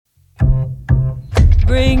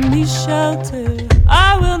Bring me shelter,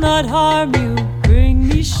 I will not harm you. Bring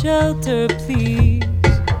me shelter, please.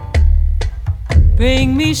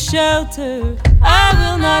 Bring me shelter, I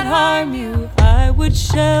will not harm you. I would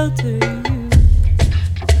shelter you.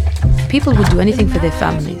 People would do anything for their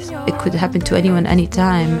families. It could happen to anyone,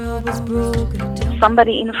 anytime.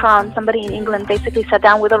 Somebody in France, somebody in England basically sat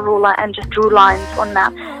down with a ruler and just drew lines on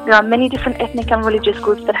map. There are many different ethnic and religious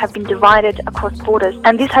groups that have been divided across borders,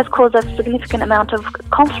 and this has caused a significant amount of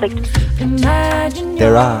conflict.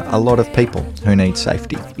 There are a lot of people who need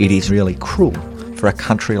safety. It is really cruel for a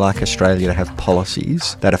country like Australia to have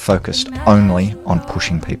policies that are focused only on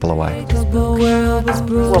pushing people away.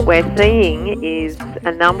 What we're seeing is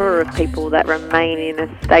a number of people that remain in a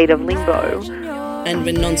state of limbo. And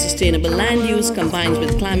when non-sustainable land use combines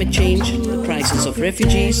with climate change, the crisis of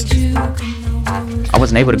refugees. I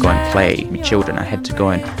wasn't able to go and play with children. I had to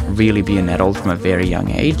go and really be an adult from a very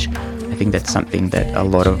young age. I think that's something that a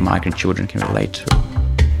lot of migrant children can relate to.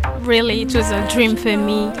 Really, it was a dream for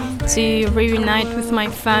me to reunite with my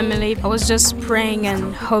family. I was just praying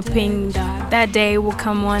and hoping that that day will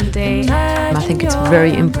come one day. I think it's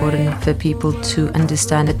very important for people to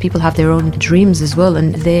understand that people have their own dreams as well,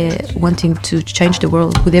 and they're wanting to change the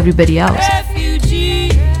world with everybody else.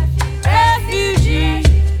 Refugee, refugee,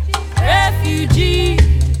 refugee,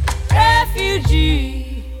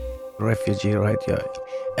 refugee. Refugee Radio,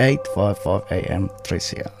 855 AM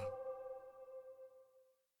 3CR.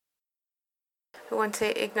 We want to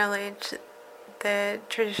acknowledge the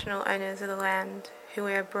traditional owners of the land who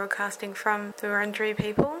we are broadcasting from, the Wurundjeri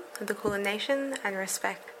people of the Kulin Nation, and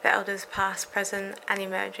respect the elders past, present and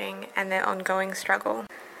emerging and their ongoing struggle.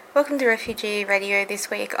 Welcome to Refugee Radio this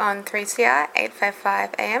week on 3CR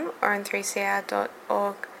 855 AM or on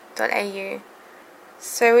 3cr.org.au.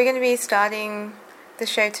 So we're going to be starting the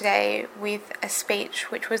show today with a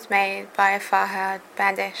speech which was made by Farhad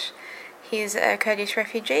Bandesh. He's a Kurdish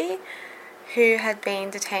refugee who had been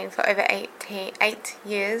detained for over 8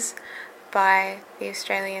 years by the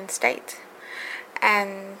Australian state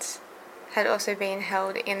and had also been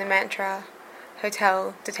held in the Mantra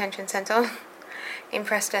Hotel Detention Centre in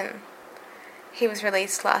Preston. He was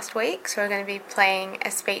released last week, so we're going to be playing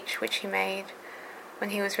a speech which he made when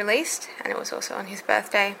he was released, and it was also on his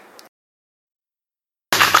birthday.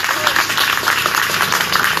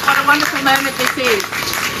 What a wonderful moment this is.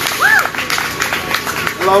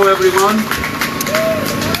 Hello everyone.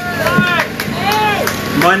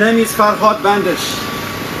 My name is Farhad Bandesh.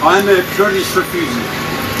 I am a Kurdish refugee.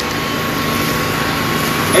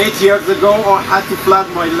 8 years ago I had to flee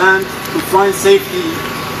my land to find safety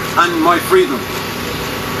and my freedom.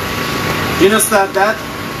 Instead that,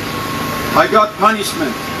 I got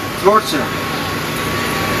punishment, torture,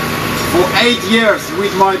 for 8 years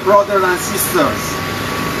with my brothers and sisters.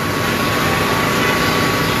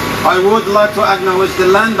 I would like to acknowledge the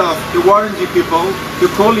land of the Wurundjeri people, the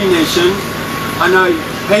Kulin Nation, and I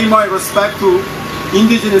pay my respect to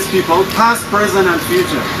indigenous people, past, present and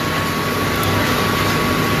future.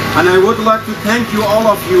 And I would like to thank you, all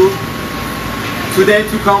of you, today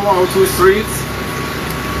to come out to the streets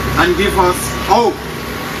and give us hope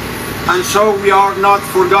and show we are not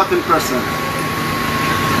forgotten person.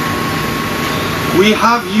 We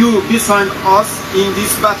have you beside us in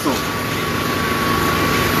this battle.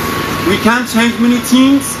 We can change many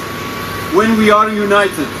things when we are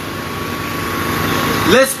united.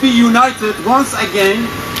 Let's be united once again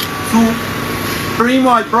to bring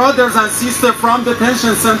my brothers and sisters from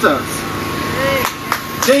detention centers.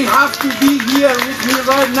 They have to be here with me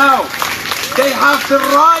right now. They have the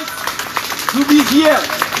right to be here.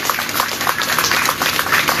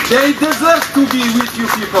 They deserve to be with you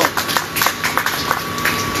people.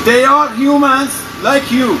 They are humans like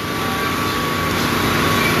you.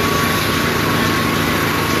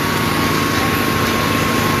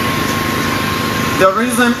 The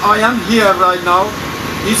reason I am here right now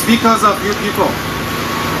is because of you people.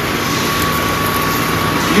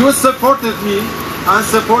 You supported me and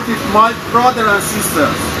supported my brother and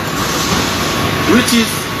sisters, which is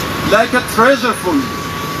like a treasure for me.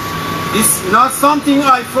 It's not something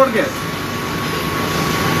I forget.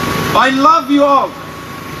 I love you all.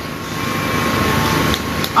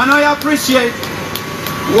 And I appreciate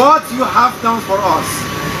what you have done for us.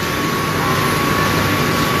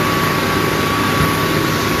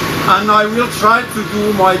 And I will try to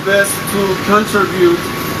do my best to contribute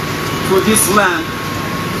to this land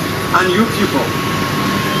and you people.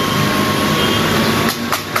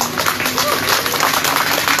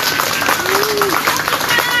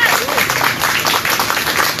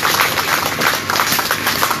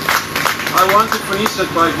 I want to finish it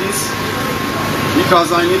by this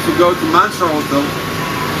because I need to go to Mantra Hotel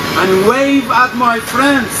and wave at my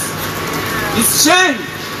friends. It's shame.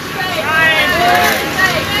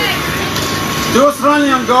 The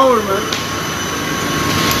Australian government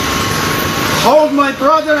hold my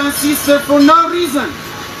brother and sister for no reason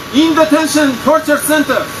in detention torture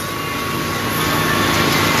centers.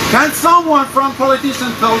 Can someone from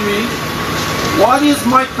politicians tell me what is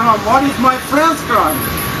my crime? What is my friend's crime?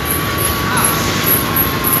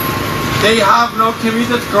 They have no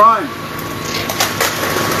committed crime.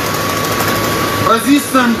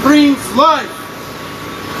 Resistance brings life.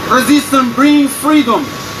 Resistance brings freedom.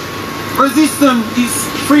 Resistance is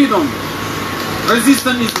freedom.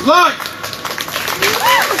 Resistance is life.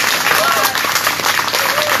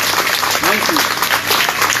 Thank you.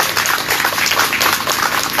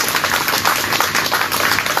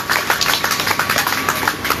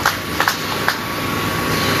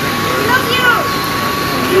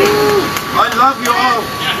 I love you all.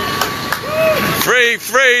 Free,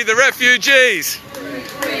 free the refugees.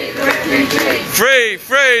 Free the refugees. Free,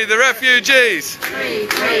 free the refugees. Free,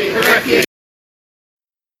 free the refugees.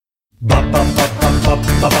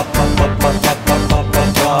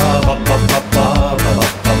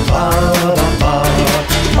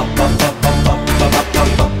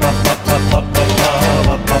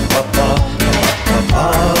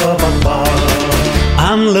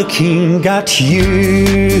 I'm looking at you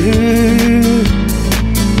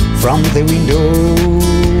from the window.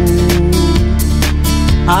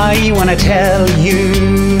 I wanna tell you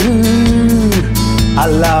I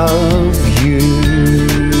love you.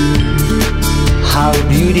 How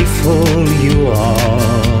beautiful you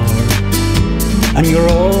are, and you're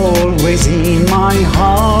always in my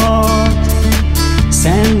heart,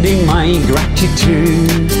 sending my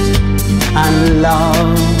gratitude and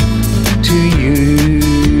love to you.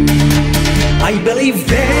 I believe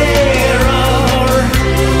there are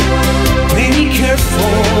many care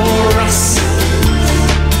for us.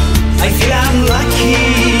 I feel I'm lucky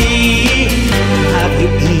to have you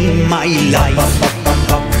in my life.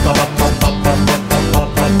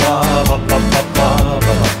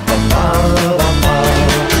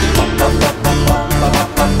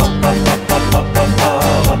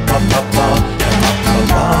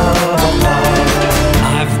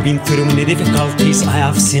 I've been through many difficulties, I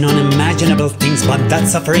have seen unimaginable things, but that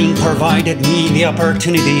suffering provided me the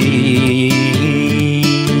opportunity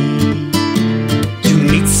to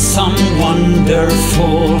meet some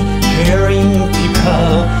wonderful, caring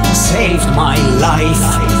people who saved my life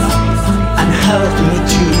and helped me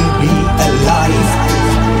to be alive.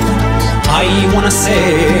 I wanna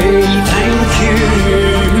say thank you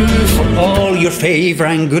for all your favor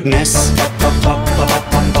and goodness.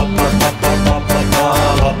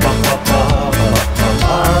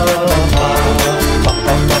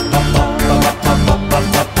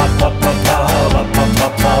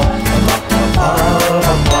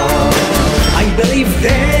 I believe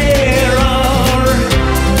there are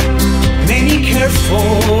many care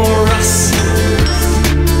for us.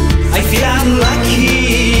 I feel I'm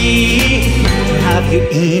lucky to have you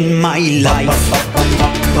in my life.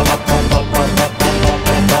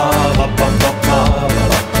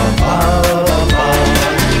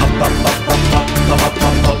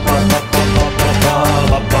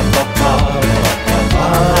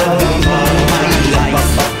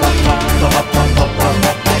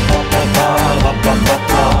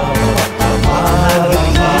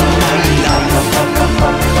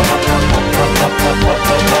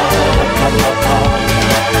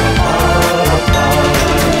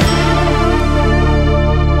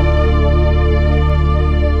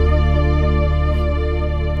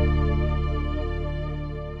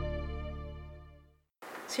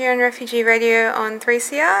 So you're on Refugee Radio on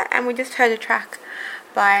 3CR, and we just heard a track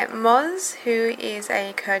by Moz, who is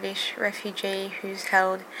a Kurdish refugee who's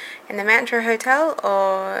held in the Mantra Hotel,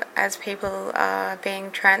 or as people are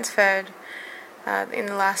being transferred in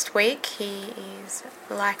the last week, he is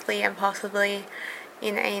likely and possibly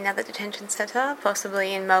in another detention centre,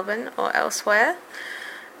 possibly in Melbourne or elsewhere.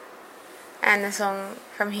 And the song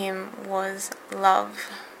from him was Love.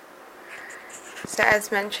 So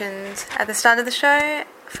as mentioned at the start of the show,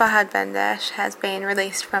 Farhad Bandesh has been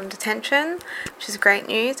released from detention, which is great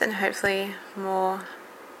news, and hopefully more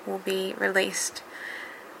will be released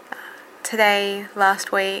today,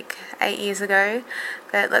 last week, 8 years ago,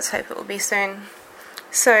 but let's hope it will be soon.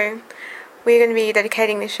 So we're going to be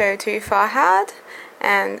dedicating the show to Farhad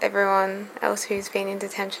and everyone else who's been in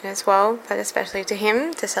detention as well, but especially to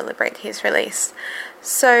him, to celebrate his release.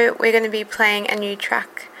 So we're going to be playing a new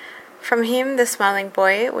track from him, The Smiling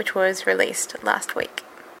Boy, which was released last week.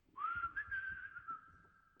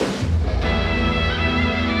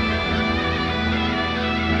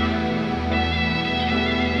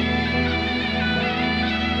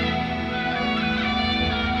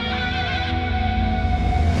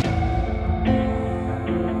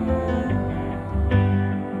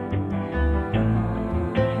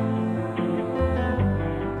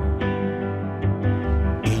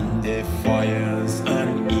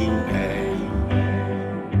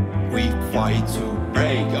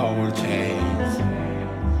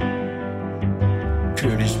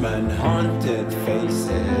 Kurdish men haunted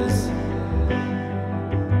faces,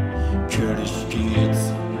 Kurdish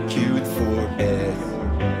kids queued for death.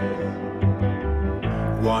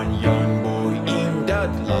 One young boy in that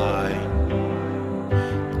line,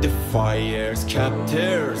 the fire's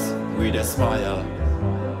captors with a smile,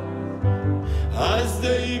 as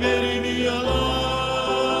they bury me alive,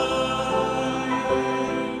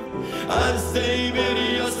 as they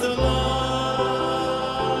bury us alive.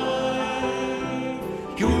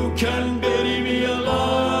 You can bury me alive,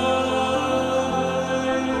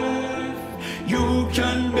 you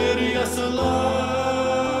can bury us alive.